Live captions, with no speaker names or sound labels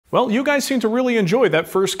Well, you guys seem to really enjoy that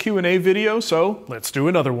first Q&A video, so let's do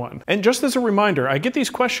another one. And just as a reminder, I get these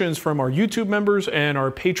questions from our YouTube members and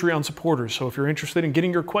our Patreon supporters, so if you're interested in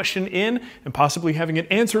getting your question in and possibly having it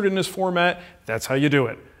answered in this format, that's how you do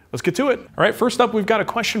it. Let's get to it. All right, first up, we've got a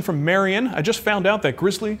question from Marion. I just found out that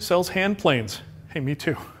Grizzly sells hand planes. Hey, me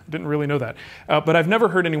too. Didn't really know that. But I've never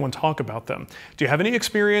heard anyone talk about them. Do you have any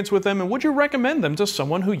experience with them, and would you recommend them to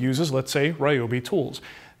someone who uses, let's say, Ryobi tools?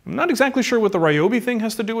 I'm not exactly sure what the Ryobi thing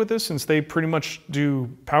has to do with this, since they pretty much do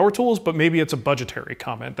power tools, but maybe it's a budgetary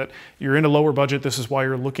comment that you're in a lower budget, this is why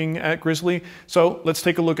you're looking at Grizzly. So let's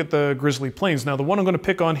take a look at the Grizzly planes. Now the one I'm going to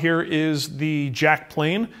pick on here is the Jack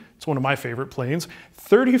plane. It's one of my favorite planes.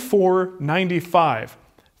 $34.95.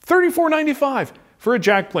 $34.95 for a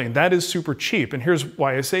Jack plane. That is super cheap, and here's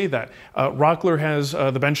why I say that. Rockler has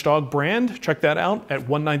the Benchdog brand, check that out, at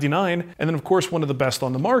 $199, and then of course one of the best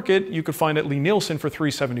on the market you could find at Lee Nielsen for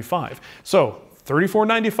 $375. So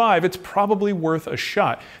 $34.95, it's probably worth a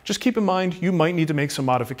shot. Just keep in mind, you might need to make some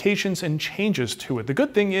modifications and changes to it. The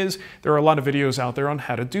good thing is, there are a lot of videos out there on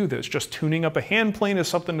how to do this. Just tuning up a hand plane is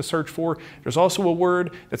something to search for. There's also a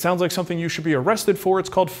word that sounds like something you should be arrested for. It's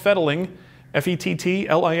called fettling.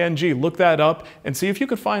 F-E-T-T-L-I-N-G. Look that up and see if you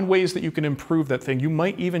can find ways that you can improve that thing. You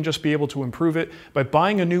might even just be able to improve it by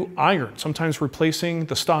buying a new iron. Sometimes replacing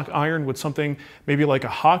the stock iron with something maybe like a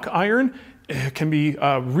Hawk iron can be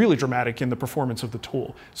really dramatic in the performance of the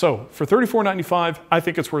tool. So for $34.95, I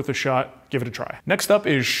think it's worth a shot. Give it a try. Next up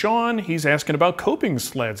is Sean. He's asking about coping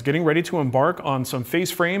sleds, getting ready to embark on some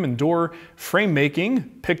face frame and door frame making.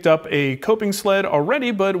 Picked up a coping sled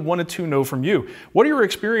already, but wanted to know from you. What are your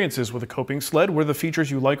experiences with a coping sled? What are the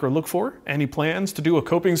features you like or look for? Any plans to do a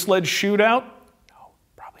coping sled shootout? No,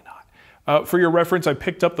 probably not. For your reference, I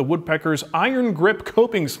picked up the Woodpecker's Iron Grip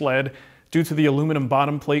Coping Sled due to the aluminum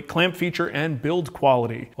bottom plate, clamp feature, and build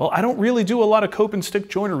quality. Well, I don't really do a lot of cope and stick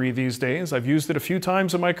joinery these days. I've used it a few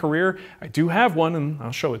times in my career. I do have one, and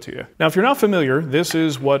I'll show it to you. Now, if you're not familiar, this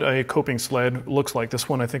is what a coping sled looks like. This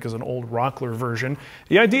one, I think, is an old Rockler version.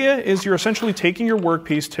 The idea is you're essentially taking your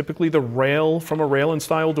workpiece, typically the rail from a rail and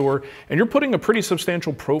style door, and you're putting a pretty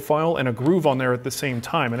substantial profile and a groove on there at the same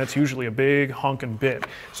time, and it's usually a big honking bit.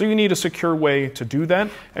 So you need a secure way to do that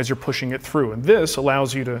as you're pushing it through, and this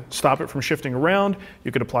allows you to stop it from shifting around.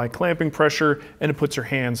 You could apply clamping pressure, and it puts your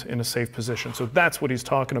hands in a safe position. So that's what he's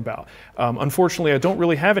talking about. Unfortunately, I don't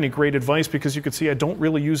really have any great advice because you can see I don't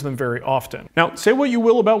really use them very often. Now, say what you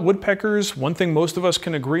will about woodpeckers, one thing most of us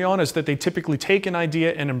can agree on is that they typically take an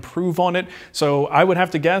idea and improve on it. So I would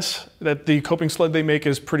have to guess that the coping sled they make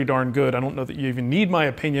is pretty darn good. I don't know that you even need my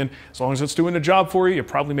opinion. As long as it's doing the job for you, you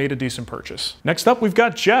probably made a decent purchase. Next up, we've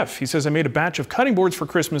got Jeff. He says, I made a batch of cutting boards for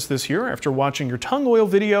Christmas this year. After watching your tung oil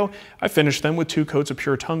video, I finished them with 2 coats of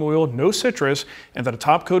pure tung oil, no citrus, and then a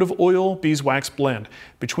top coat of oil beeswax blend.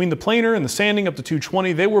 Between the planer and the sanding up to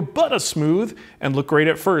 220, they were butter smooth and looked great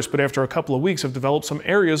at first, but after a couple of weeks have developed some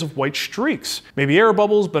areas of white streaks. Maybe air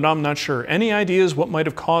bubbles, but I'm not sure. Any ideas what might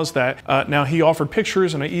have caused that? Now, he offered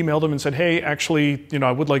pictures, and I emailed him and said, hey, actually,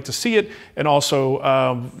 I would like to see it, and also,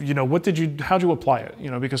 how'd you apply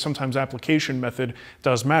it? Because sometimes application method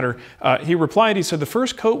does matter. He replied, he said, the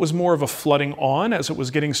first coat was more of a flooding on as it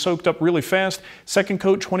was getting soaked up really fast. Second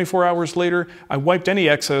coat, 24 hours later, I wiped any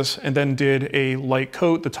excess and then did a light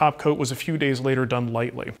coat. The top coat was a few days later done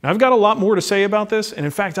lightly. Now, I've got a lot more to say about this, and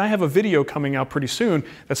in fact, I have a video coming out pretty soon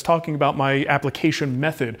that's talking about my application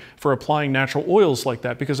method for applying natural oils like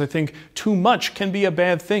that, because I think too much can be a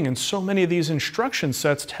bad thing, and so many of these instruction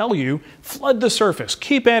sets tell you, flood the surface,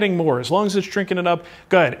 keep adding more. As long as it's drinking it up,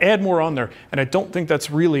 go ahead, add more on there, and I don't think that's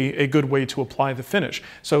really a good way to apply the finish.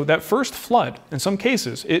 So that first flood, in some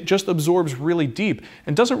cases, it just absorbs really deep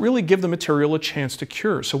and doesn't really give the material a chance to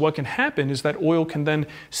cure. So what can happen is that oil can then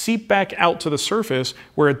seep back out to the surface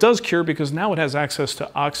where it does cure because now it has access to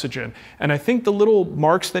oxygen. And I think the little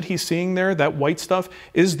marks that he's seeing there, that white stuff,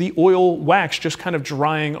 is the oil wax just kind of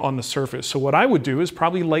drying on the surface. So what I would do is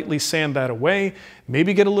probably lightly sand that away,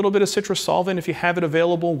 maybe get a little bit of citrus solvent if you have it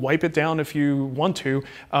available, wipe it down if you want to.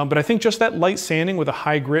 But I think just that light sanding with a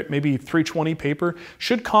high grit, maybe 320 paper,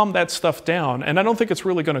 should calm that stuff down. And I don't think it's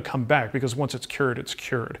really going to come back because once it's cured, it's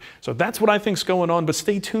cured. So that's what I think's going on, but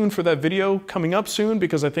stay tuned for that video coming up soon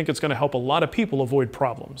because I think it's going to help a lot of people avoid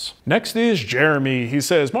problems. Next is Jeremy. He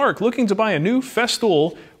says, Mark, looking to buy a new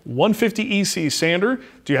Festool 150 EC sander.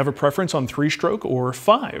 Do you have a preference on 3-stroke or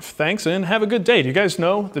 5? Thanks and have a good day. Do you guys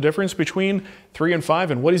know the difference between 3 and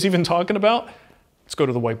 5 and what he's even talking about? Let's go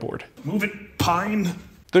to the whiteboard. Move it, Pine.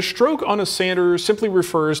 The stroke on a sander simply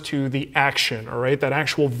refers to the action, all right, that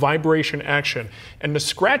actual vibration action. And the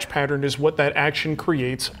scratch pattern is what that action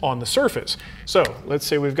creates on the surface. So let's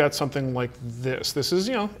say we've got something like this. This is,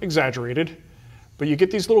 exaggerated, but you get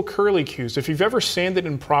these little curly cues. If you've ever sanded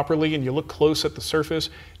improperly and you look close at the surface,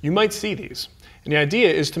 you might see these. And the idea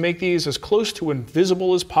is to make these as close to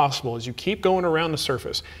invisible as possible as you keep going around the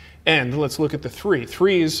surface. And let's look at the 3.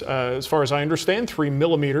 3 is, as far as I understand, 3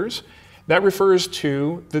 millimeters. That refers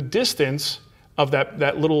to the distance of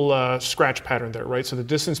that little scratch pattern there, right? So the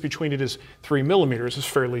distance between it is 3 millimeters, is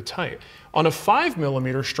fairly tight. On a 5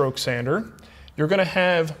 millimeter stroke sander, you're gonna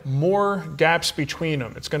have more gaps between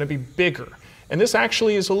them. It's gonna be bigger. And this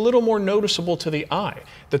actually is a little more noticeable to the eye.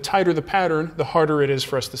 The tighter the pattern, the harder it is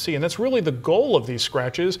for us to see. And that's really the goal of these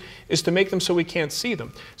scratches, is to make them so we can't see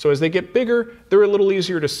them. So as they get bigger, they're a little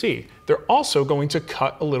easier to see. They're also going to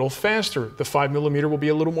cut a little faster. The 5 millimeter will be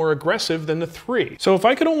a little more aggressive than the 3. So if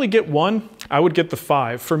I could only get one, I would get the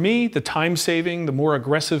 5. For me, the time saving, the more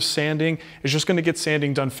aggressive sanding is just gonna get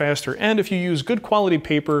sanding done faster. And if you use good quality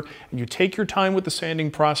paper and you take your time with the sanding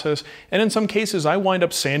process, and in some cases I wind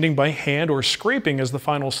up sanding by hand or scraping as the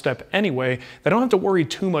final step anyway, I don't have to worry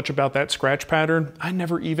too much about that scratch pattern. I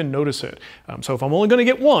never even notice it. So if I'm only gonna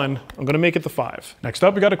get one, I'm gonna make it the 5. Next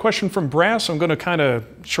up, we got a question from Brass. I'm gonna kind of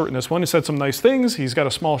shorten this one. He said some nice things. He's got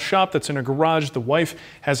a small shop that's in a garage. The wife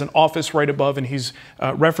has an office right above, and he's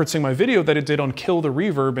referencing my video that it did on Kill the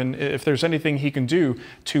Reverb, and if there's anything he can do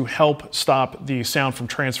to help stop the sound from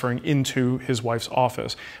transferring into his wife's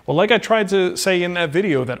office. Well, like I tried to say in that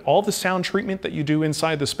video, that all the sound treatment that you do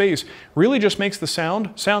inside the space really just makes the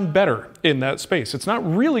sound better in that space. It's not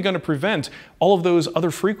really going to prevent all of those other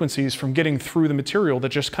frequencies from getting through the material that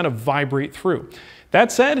just kind of vibrate through. That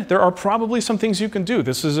said, there are probably some things you can do.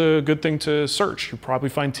 This is a good thing to search. You'll probably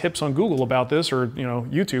find tips on Google about this, or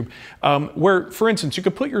YouTube, where, for instance, you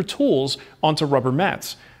could put your tools onto rubber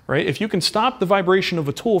mats. Right? If you can stop the vibration of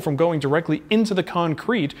a tool from going directly into the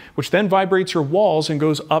concrete, which then vibrates your walls and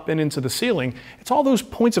goes up and into the ceiling, it's all those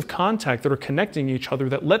points of contact that are connecting each other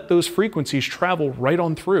that let those frequencies travel right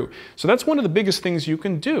on through. So that's one of the biggest things you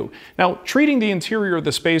can do. Now, treating the interior of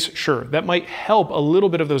the space, sure, that might help a little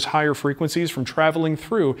bit of those higher frequencies from traveling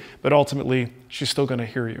through, but ultimately, she's still going to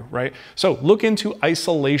hear you, right? So look into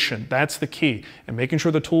isolation. That's the key. And making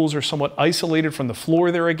sure the tools are somewhat isolated from the floor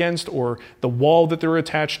they're against or the wall that they're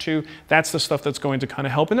attached to. That's the stuff that's going to kind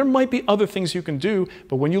of help. And there might be other things you can do,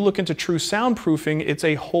 but when you look into true soundproofing, it's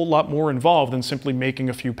a whole lot more involved than simply making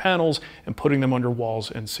a few panels and putting them under walls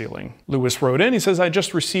and ceiling. Lewis wrote in, he says, I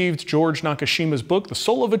just received George Nakashima's book, The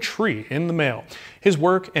Soul of a Tree, in the mail. His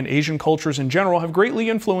work and Asian cultures in general have greatly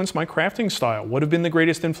influenced my crafting style. What have been the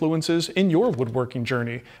greatest influences in your woodworking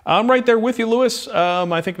journey? I'm right there with you, Lewis.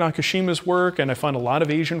 I think Nakashima's work, and I find a lot of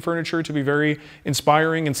Asian furniture to be very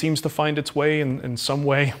inspiring and seems to find its way in some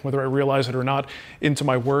way, whether I realize it or not, into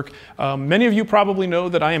my work. Many of you probably know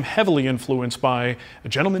that I am heavily influenced by a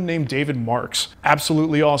gentleman named David Marks.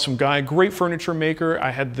 Absolutely awesome guy, great furniture maker.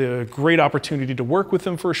 I had the great opportunity to work with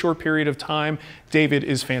him for a short period of time. David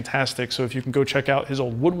is fantastic, so if you can go check out his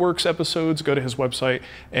old Woodworks episodes, go to his website,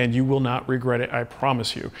 and you will not regret it, I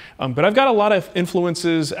promise you. But I've got a lot of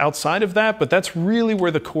influences outside of that, but that's really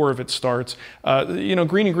where the core of it starts. Green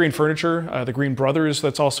and Green Furniture, the Green Brothers,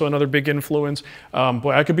 that's also another big influence.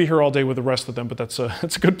 Boy, I could be here all day with the rest of them, but that's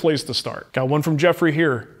a good place to start. Got one from Jeffrey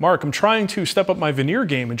here. Mark, I'm trying to step up my veneer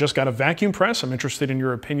game and just got a vacuum press. I'm interested in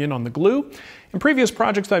your opinion on the glue. In previous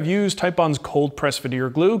projects I've used Titebond's cold press veneer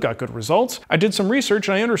glue, got good results. I did some research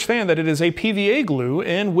and I understand that it is a PVA glue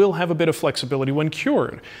and will have a bit of flexibility when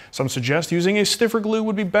cured. Some suggest using a stiffer glue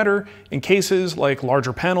would be better in cases like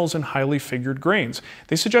larger panels and highly figured grains.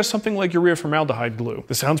 They suggest something like urea formaldehyde glue.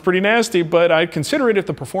 This sounds pretty nasty, but I'd consider it if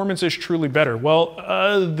the performance is truly better. Well,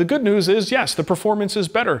 the good news is yes, the performance is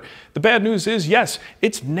better. The bad news is yes,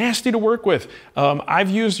 it's nasty to work with. I've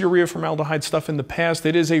used urea formaldehyde stuff in the past.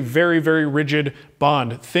 It is a very, very rigid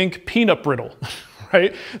bond. Think peanut brittle.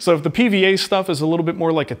 Right? So if the PVA stuff is a little bit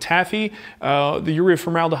more like a taffy, the urea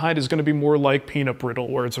formaldehyde is going to be more like peanut brittle,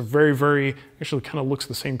 where it's a very, very, actually kind of looks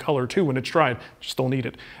the same color too when it's dried, just don't need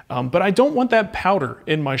it. But I don't want that powder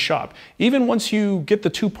in my shop. Even once you get the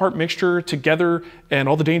two-part mixture together and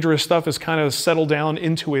all the dangerous stuff is kind of settled down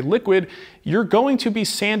into a liquid, you're going to be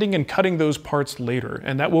sanding and cutting those parts later,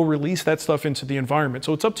 and that will release that stuff into the environment.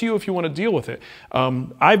 So it's up to you if you want to deal with it.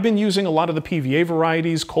 I've been using a lot of the PVA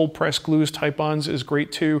varieties, cold press glues, Titebonds is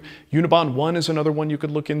great too. Unibond 1 is another one you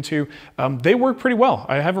could look into. They work pretty well.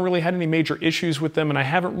 I haven't really had any major issues with them, and I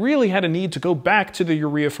haven't really had a need to go back to the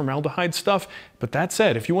urea formaldehyde stuff. But that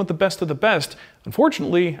said, if you want the best of the best,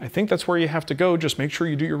 Unfortunately, I think that's where you have to go. Just make sure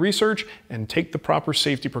you do your research and take the proper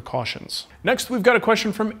safety precautions. Next, we've got a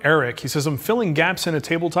question from Eric. He says, I'm filling gaps in a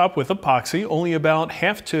tabletop with epoxy, only about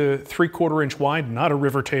 1/2 to 3/4 inch wide, not a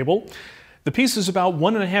river table. The piece is about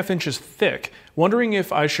 1.5 inches thick. Wondering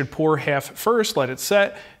if I should pour half first, let it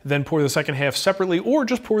set, then pour the second half separately, or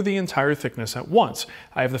just pour the entire thickness at once.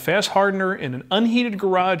 I have the fast hardener in an unheated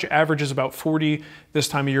garage, averages about 40 this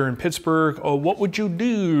time of year in Pittsburgh. Oh, what would you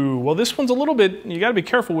do? Well, this one's a little bit, you gotta be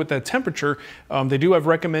careful with that temperature. They do have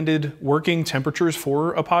recommended working temperatures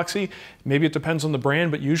for epoxy. Maybe it depends on the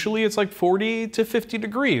brand, but usually it's like 40 to 50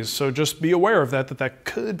 degrees. So just be aware of that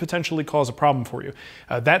could potentially cause a problem for you.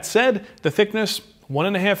 That said, the thickness,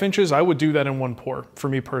 1.5 inches, I would do that in one pour, for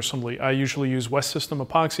me personally. I usually use West System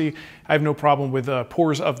epoxy. I have no problem with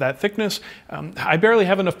pours of that thickness. I barely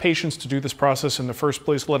have enough patience to do this process in the first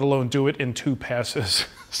place, let alone do it in 2 passes.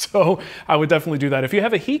 So I would definitely do that. If you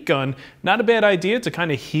have a heat gun, not a bad idea to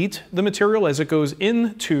kind of heat the material as it goes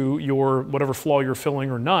into your whatever floor you're filling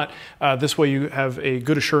or not. This way you have a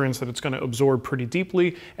good assurance that it's going to absorb pretty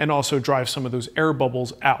deeply and also drive some of those air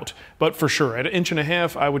bubbles out. But for sure, at 1.5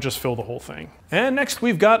 inches, I would just fill the whole thing. And next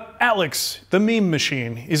we've got Alex, the meme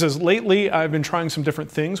machine. He says, lately I've been trying some different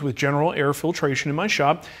things with general air filtration in my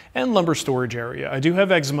shop and lumber storage area. I do have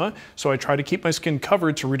eczema, so I try to keep my skin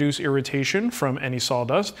covered to reduce irritation from any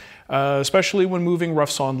sawdust, especially when moving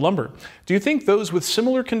rough sawn lumber. Do you think those with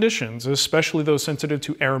similar conditions, especially those sensitive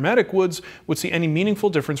to aromatic woods, would see any meaningful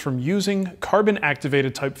difference from using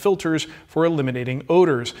carbon-activated type filters for eliminating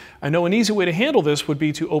odors? I know an easy way to handle this would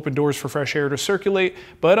be to open doors for fresh air to circulate,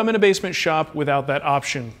 but I'm in a basement shop without that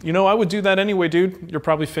option. You know, I would do that anyway, dude. You're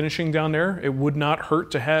probably finishing down there. It would not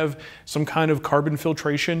hurt to have some kind of carbon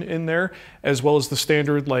filtration in there, as well as the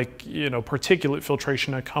standard, like, you know, particulate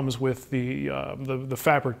filtration that comes with the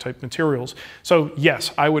fabric type materials. So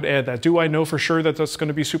yes, I would add that. Do I know for sure that that's going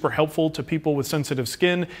to be super helpful to people with sensitive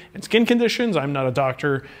skin and skin conditions? I'm not a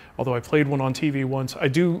doctor, although I played one on TV once. I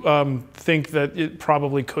do think that it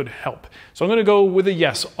probably could help. So I'm going to go with a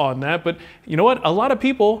yes on that. But you know what? A lot of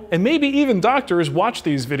people, and maybe even doctors, watch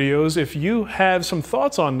these videos. If you have some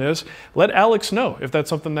thoughts on this, let Alex know if that's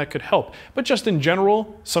something that could help. But just in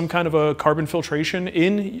general, some kind of a carbon filtration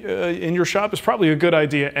in your shop is probably a good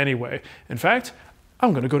idea anyway. In fact,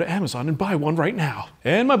 I'm going to go to Amazon and buy one right now.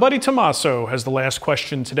 And my buddy Tommaso has the last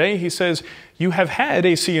question today. He says, you have had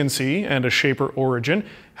a CNC and a Shaper Origin.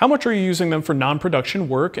 How much are you using them for non-production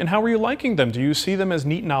work, and how are you liking them? Do you see them as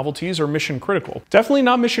neat novelties or mission critical? Definitely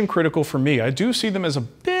not mission critical for me. I do see them as a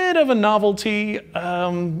bit of a novelty,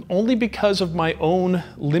 only because of my own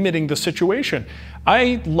limiting the situation.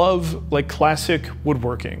 I love like classic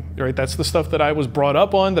woodworking, right? That's the stuff that I was brought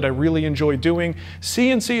up on, that I really enjoy doing.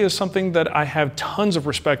 CNC is something that I have tons of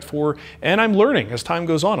respect for, and I'm learning as time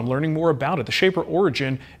goes on. I'm learning more about it. The Shaper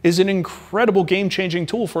Origin is an incredible game-changing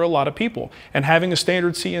tool for a lot of people, and having a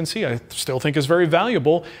standard CNC I still think is very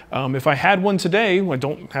valuable. If I had one today, I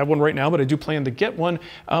don't have one right now, but I do plan to get one,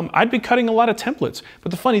 I'd be cutting a lot of templates.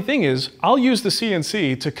 But the funny thing is, I'll use the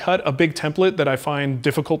CNC to cut a big template that I find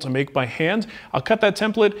difficult to make by hand. I'll cut that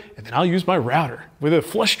template, and then I'll use my router with a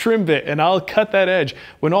flush trim bit, and I'll cut that edge,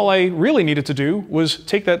 when all I really needed to do was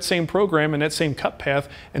take that same program and that same cut path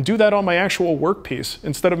and do that on my actual workpiece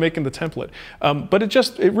instead of making the template. But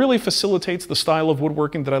it really facilitates the style of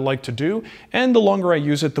woodworking that I like to do, and the longer I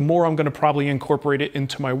use it, the more I'm going to probably incorporate it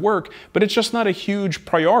into my work. But it's just not a huge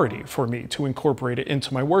priority for me to incorporate it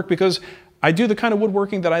into my work, because I do the kind of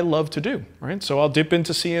woodworking that I love to do, right? So I'll dip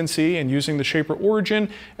into CNC and using the Shaper Origin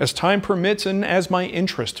as time permits and as my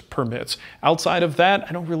interest permits. Outside of that,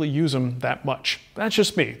 I don't really use them that much. That's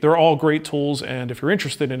just me. They're all great tools, and if you're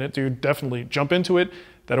interested in it, dude, definitely jump into it.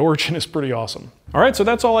 That Origin is pretty awesome. All right, so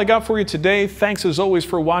that's all I got for you today. Thanks as always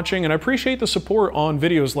for watching, and I appreciate the support on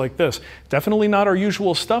videos like this. Definitely not our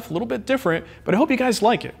usual stuff, a little bit different, but I hope you guys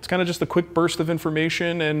like it. It's kind of just a quick burst of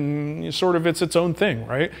information, and sort of it's its own thing,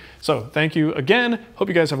 right? So thank you again. Hope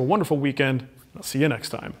you guys have a wonderful weekend. I'll see you next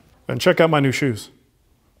time. And check out my new shoes.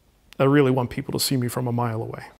 I really want people to see me from a mile away.